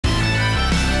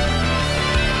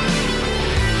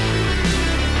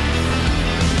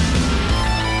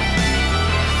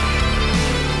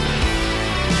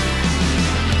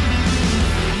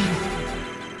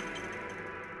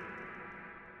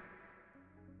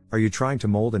Are you trying to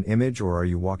mold an image, or are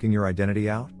you walking your identity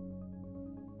out?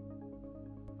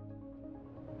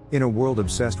 In a world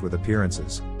obsessed with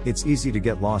appearances, it's easy to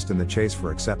get lost in the chase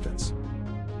for acceptance.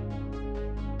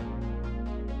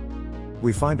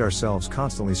 We find ourselves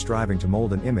constantly striving to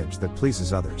mold an image that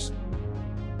pleases others.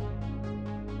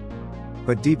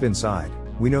 But deep inside,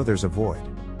 we know there's a void.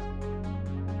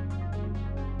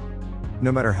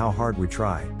 No matter how hard we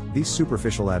try, these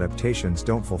superficial adaptations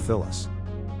don't fulfill us.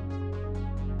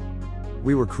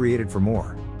 We were created for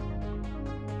more.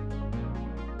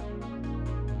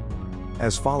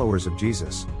 As followers of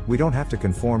Jesus, we don't have to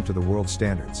conform to the world's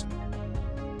standards.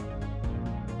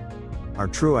 Our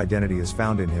true identity is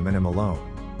found in Him and Him alone.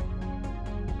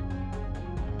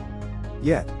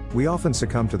 Yet, we often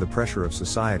succumb to the pressure of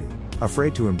society,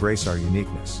 afraid to embrace our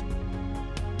uniqueness.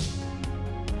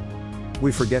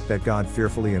 We forget that God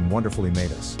fearfully and wonderfully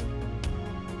made us.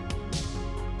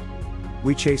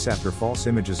 We chase after false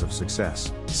images of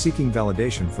success, seeking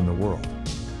validation from the world.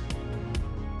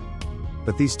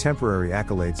 But these temporary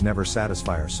accolades never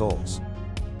satisfy our souls.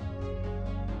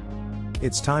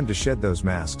 It's time to shed those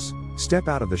masks, step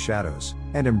out of the shadows,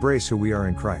 and embrace who we are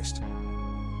in Christ.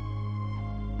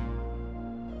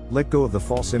 Let go of the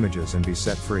false images and be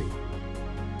set free.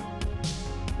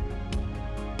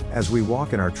 As we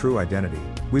walk in our true identity,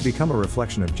 we become a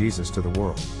reflection of Jesus to the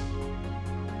world.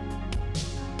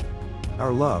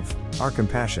 Our love, our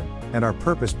compassion, and our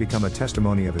purpose become a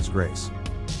testimony of His grace.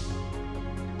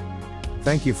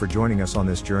 Thank you for joining us on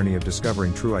this journey of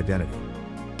discovering true identity.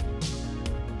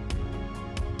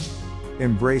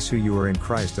 Embrace who you are in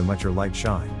Christ and let your light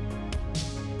shine.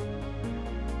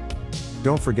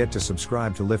 Don't forget to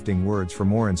subscribe to Lifting Words for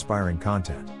more inspiring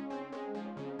content.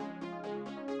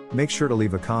 Make sure to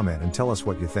leave a comment and tell us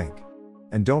what you think.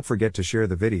 And don't forget to share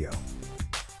the video.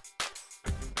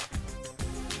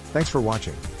 Thanks for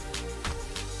watching.